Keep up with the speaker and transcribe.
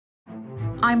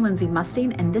I'm Lindsay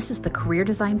Mustain, and this is the Career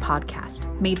Design Podcast,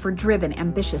 made for driven,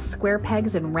 ambitious square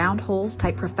pegs and round holes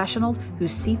type professionals who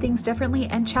see things differently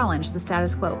and challenge the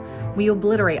status quo. We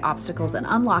obliterate obstacles and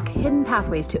unlock hidden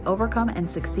pathways to overcome and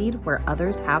succeed where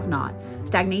others have not.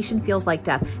 Stagnation feels like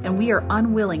death, and we are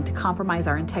unwilling to compromise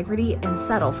our integrity and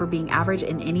settle for being average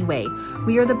in any way.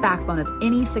 We are the backbone of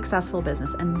any successful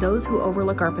business, and those who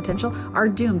overlook our potential are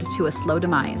doomed to a slow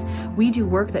demise. We do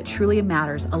work that truly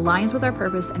matters, aligns with our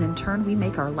purpose, and in turn we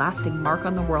make our lasting mark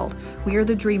on the world. We are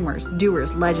the dreamers,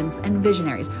 doers, legends, and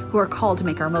visionaries who are called to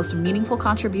make our most meaningful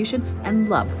contribution and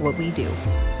love what we do.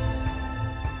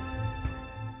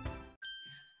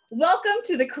 Welcome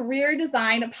to the Career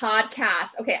Design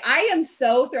Podcast. Okay, I am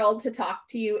so thrilled to talk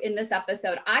to you in this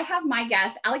episode. I have my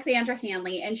guest, Alexandra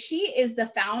Hanley, and she is the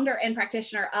founder and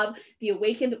practitioner of the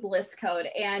Awakened Bliss Code.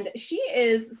 And she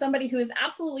is somebody who has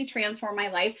absolutely transformed my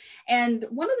life. And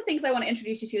one of the things I want to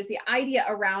introduce you to is the idea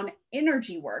around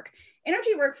energy work.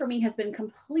 Energy work for me has been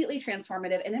completely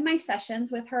transformative. And in my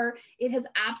sessions with her, it has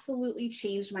absolutely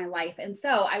changed my life. And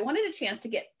so I wanted a chance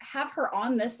to have her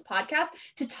on this podcast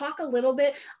to talk a little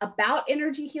bit about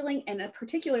energy healing and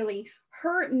particularly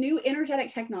her new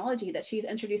energetic technology that she's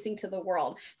introducing to the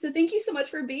world. So thank you so much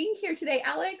for being here today,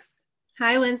 Alex.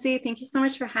 Hi, Lindsay. Thank you so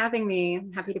much for having me.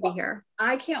 I'm happy to be here.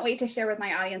 I can't wait to share with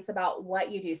my audience about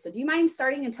what you do. So do you mind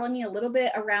starting and telling me a little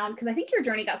bit around, because I think your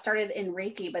journey got started in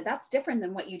Reiki, but that's different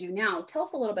than what you do now. Tell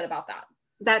us a little bit about that.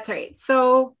 That's right.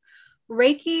 So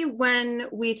Reiki, when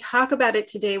we talk about it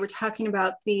today, we're talking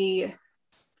about the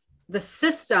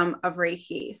system of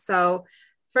Reiki. So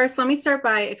first, let me start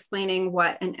by explaining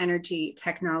what an energy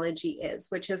technology is,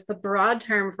 which is the broad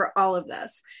term for all of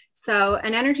this. So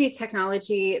an energy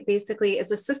technology basically is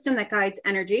a system that guides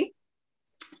energy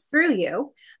through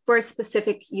you for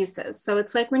specific uses. So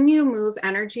it's like when you move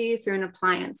energy through an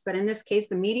appliance, but in this case,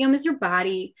 the medium is your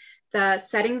body. The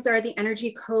settings are the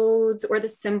energy codes or the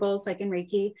symbols like in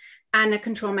Reiki, and the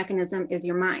control mechanism is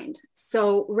your mind.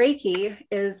 So Reiki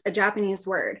is a Japanese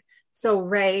word. So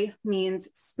Rei means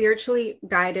spiritually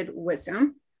guided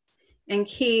wisdom, and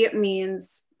Ki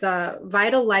means the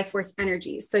vital life force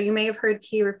energy. So you may have heard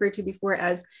Ki referred to before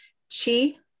as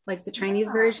Chi, like the Chinese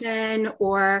version,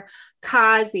 or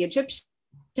Ka is the Egyptian,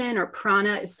 or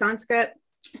Prana is Sanskrit.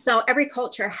 So every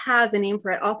culture has a name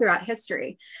for it all throughout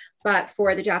history, but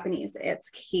for the Japanese, it's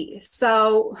Ki.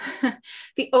 So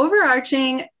the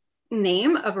overarching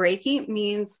name of Reiki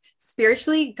means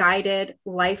spiritually guided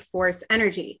life force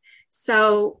energy.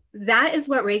 So that is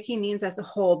what Reiki means as a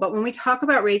whole. But when we talk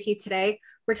about Reiki today,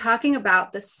 we're talking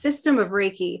about the system of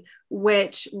Reiki,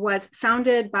 which was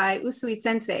founded by Usui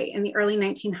Sensei in the early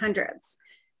 1900s.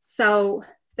 So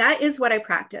that is what I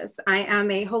practice. I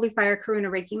am a Holy Fire Karuna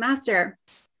Reiki master,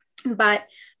 but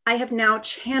I have now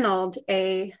channeled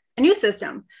a new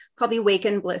system called the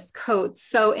Awakened Bliss Code.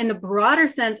 So in the broader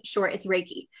sense, sure, it's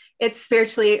Reiki. It's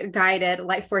spiritually guided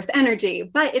life force energy,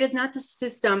 but it is not the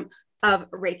system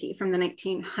of Reiki from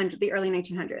the early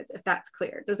 1900s, if that's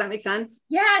clear. Does that make sense?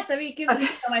 Yes. I mean, it gives me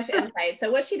so much insight.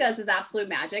 So what she does is absolute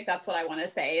magic. That's what I want to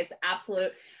say. It's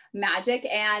absolute magic.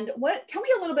 And tell me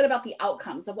a little bit about the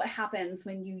outcomes of what happens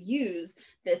when you use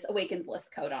this Awakened Bliss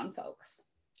Code on folks.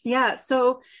 Yeah.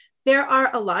 So there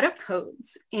are a lot of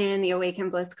codes in the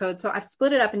Awakened Bliss Code. So I've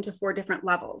split it up into 4 different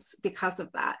levels because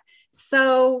of that.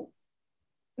 So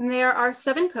there are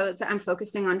 7 codes that I'm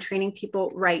focusing on training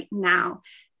people right now.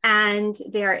 And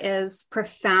there is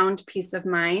profound peace of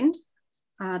mind.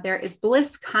 There is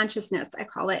bliss consciousness, I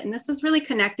call it. And this is really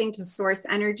connecting to source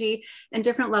energy and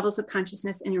different levels of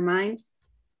consciousness in your mind.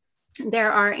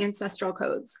 There are ancestral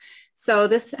codes. So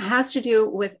this has to do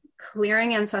with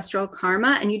clearing ancestral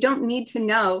karma, and you don't need to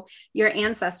know your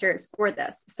ancestors for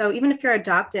this. So even if you're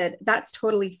adopted, that's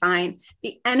totally fine.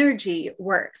 The energy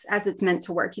works as it's meant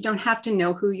to work. You don't have to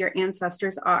know who your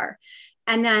ancestors are.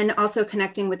 And then also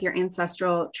connecting with your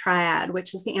ancestral triad,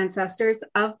 which is the ancestors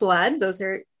of blood. Those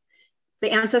are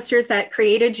the ancestors that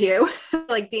created you,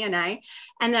 like DNA,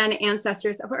 and then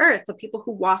ancestors of earth, the people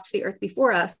who walked the earth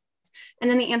before us, and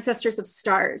then the ancestors of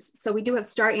stars. So we do have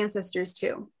star ancestors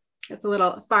too. It's a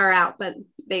little far out, but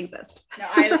they exist. No,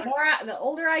 the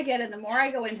older I get and the more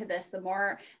I go into this, the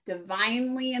more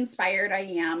divinely inspired I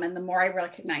am, and the more I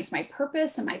recognize my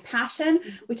purpose and my passion,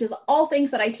 which is all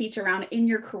things that I teach around in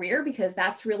your career, because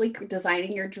that's really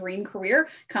designing your dream career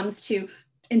comes to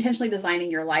intentionally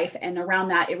designing your life. And around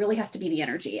that, it really has to be the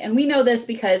energy. And we know this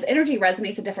because energy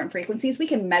resonates at different frequencies. We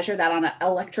can measure that on an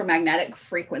electromagnetic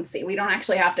frequency. We don't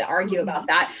actually have to argue about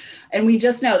that. And we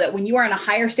just know that when you are in a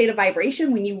higher state of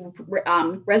vibration, when you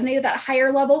resonate at that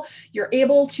higher level, you're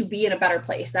able to be in a better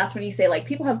place. That's when you say, like,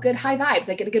 people have good high vibes.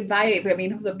 I get a good vibe. I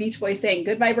mean, the Beach Boys saying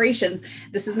good vibrations.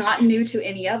 This is not new to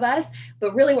any of us,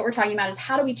 but really what we're talking about is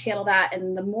how do we channel that?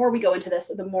 And the more we go into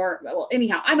this, the more, well,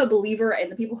 anyhow, I'm a believer,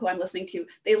 and the people who I'm listening to,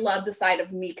 they love the side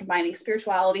of me combining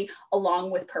spirituality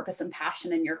along with purpose and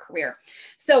passion in your career.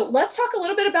 So let's talk a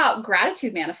little bit about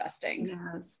gratitude manifesting.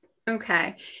 Yes.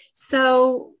 Okay.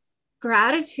 So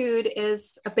gratitude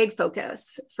is a big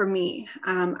focus for me.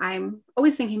 I'm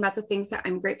always thinking about the things that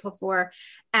I'm grateful for.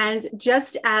 And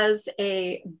just as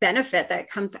a benefit that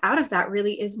comes out of that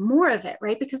really is more of it,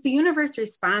 right? Because the universe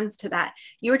responds to that.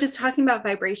 You were just talking about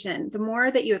vibration. The more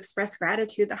that you express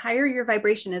gratitude, the higher your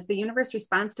vibration is. The universe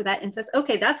responds to that and says,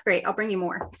 okay, that's great. I'll bring you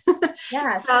more.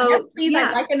 Yes. So, yes, please, yeah.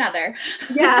 I'd like another.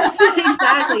 Yes,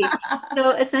 exactly.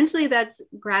 So essentially that's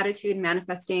gratitude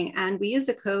manifesting. And we use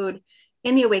a code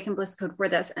in the Awaken Bliss Code for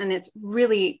this, and it's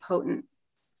really potent.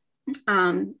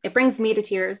 It brings me to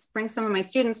tears, brings some of my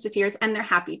students to tears, and they're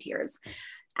happy tears.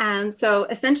 And so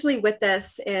essentially with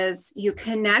this is you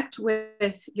connect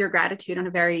with your gratitude on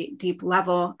a very deep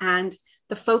level. And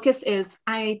the focus is,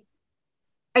 I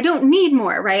don't need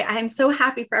more, right? I'm so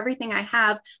happy for everything I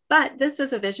have, but this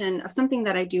is a vision of something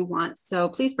that I do want. So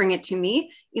please bring it to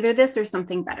me, either this or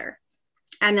something better.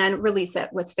 And then release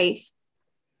it with faith.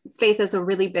 Faith is a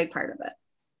really big part of it.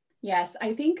 Yes,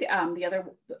 I think the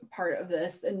other part of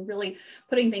this and really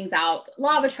putting things out,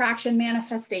 law of attraction,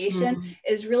 manifestation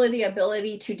is really the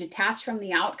ability to detach from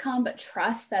the outcome, but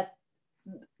trust that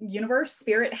universe,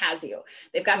 spirit has you.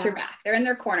 They've got your back. They're in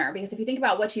their corner. Because if you think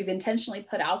about what you've intentionally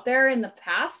put out there in the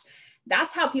past,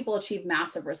 that's how people achieve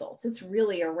massive results. It's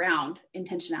really around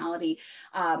intentionality.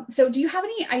 So do you have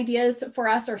any ideas for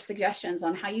us or suggestions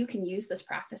on how you can use this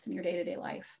practice in your day-to-day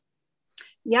life?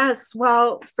 Yes.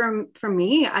 Well, for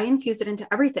me, I infuse it into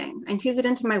everything. I infuse it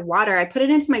into my water. I put it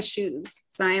into my shoes.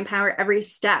 So I empower every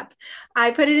step.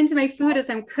 I put it into my food as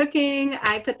I'm cooking.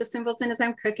 I put the symbols in as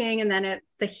I'm cooking, and then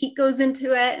the heat goes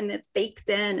into it and it's baked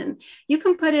in, and you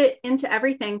can put it into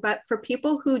everything. But for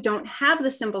people who don't have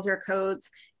the symbols or codes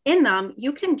in them,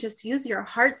 you can just use your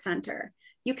heart center.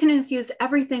 You can infuse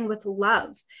everything with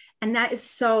love. And that is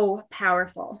so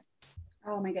powerful.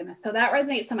 Oh my goodness. So that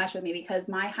resonates so much with me because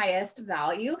my highest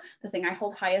value, the thing I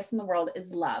hold highest in the world,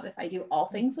 is love. If I do all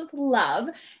things with love,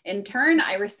 in turn,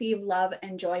 I receive love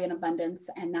and joy and abundance.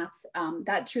 And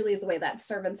that truly is the way, that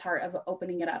servant's heart of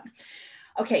opening it up.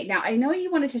 Okay. Now I know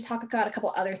you wanted to talk about a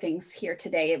couple other things here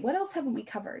today. What else haven't we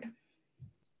covered?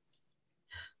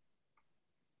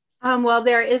 Well,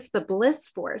 there is the Bliss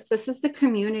Force. This is the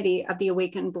community of the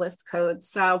Awaken Bliss Code.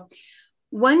 So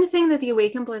one thing that the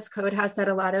Awaken Bliss Code has that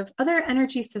a lot of other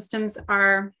energy systems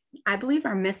I believe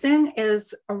are missing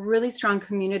is a really strong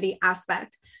community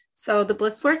aspect. So the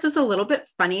Bliss Force is a little bit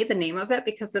funny, the name of it,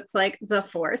 because it's like the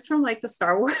Force from like the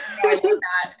Star Wars. I love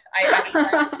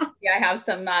that. I have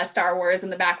some Star Wars in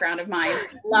the background of mine.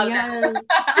 Love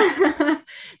that.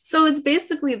 So it's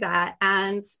basically that.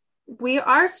 And we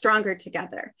are stronger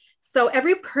together. So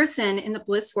every person in the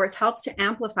Bliss Force helps to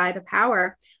amplify the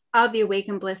power of the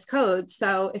Awaken Bliss Code.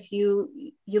 So if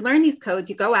you learn these codes,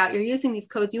 you go out, you're using these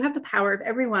codes, you have the power of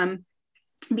everyone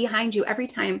behind you every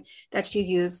time that you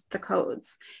use the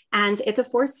codes. And it's a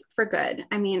force for good.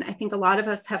 I mean, I think a lot of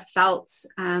us have felt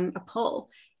a pull.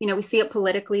 You know, we see it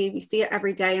politically, we see it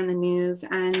every day in the news,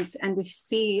 and we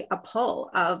see a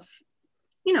pull of,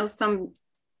 you know, some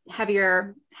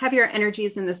heavier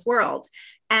energies in this world.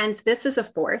 And this is a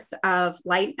force of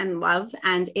light and love,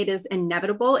 and it is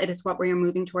inevitable. It is what we are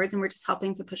moving towards, and we're just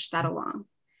helping to push that along.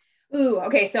 Ooh,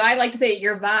 okay. So I like to say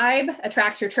your vibe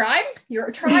attracts your tribe.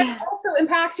 Your tribe also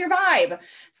impacts your vibe.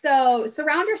 So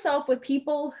surround yourself with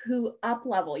people who up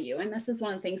level you. And this is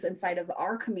one of the things inside of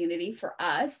our community for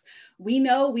us. We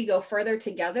know we go further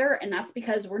together, and that's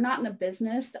because we're not in the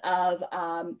business of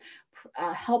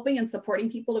helping and supporting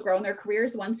people to grow in their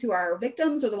careers, the ones who are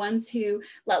victims or the ones who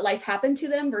let life happen to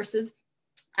them, versus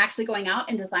actually going out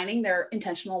and designing their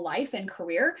intentional life and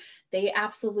career. They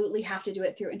absolutely have to do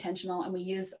it through intentional. And we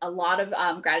use a lot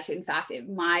of gratitude. In fact,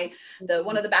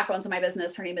 one of the backbones of my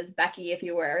business, her name is Becky. If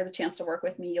you were the chance to work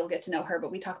with me, you'll get to know her,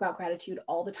 but we talk about gratitude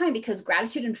all the time because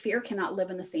gratitude and fear cannot live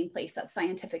in the same place. That's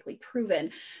scientifically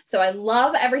proven. So I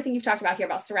love everything you've talked about here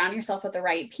about surrounding yourself with the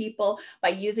right people by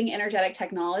using energetic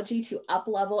technology to up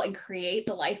level and create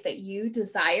the life that you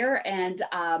desire. And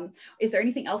is there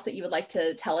anything else that you would like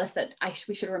to tell us that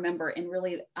we should remember in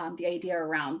really the idea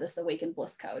around this Awaken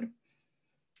Bliss Code?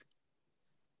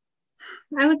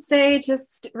 I would say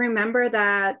just remember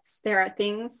that there are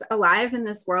things alive in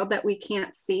this world that we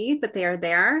can't see, but they are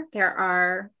there. There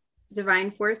are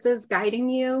divine forces guiding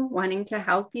you, wanting to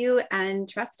help you, and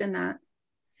trust in that.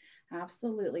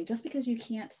 Absolutely. Just because you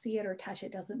can't see it or touch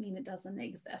it doesn't mean it doesn't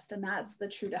exist. And that's the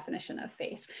true definition of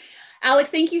faith. Alex,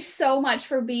 thank you so much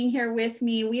for being here with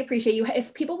me. We appreciate you.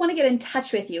 If people want to get in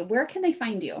touch with you, where can they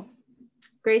find you?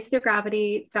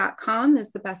 gracethroughgravity.com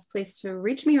is the best place to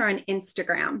reach me, or on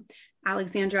Instagram,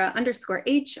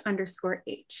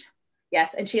 Alexandra_H_H.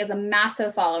 Yes, and she has a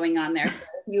massive following on there. So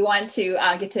if you want to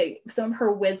get to some of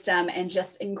her wisdom and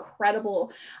just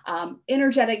incredible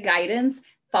energetic guidance,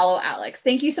 follow Alex.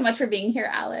 Thank you so much for being here,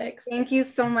 Alex. Thank you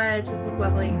so much. This is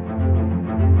lovely.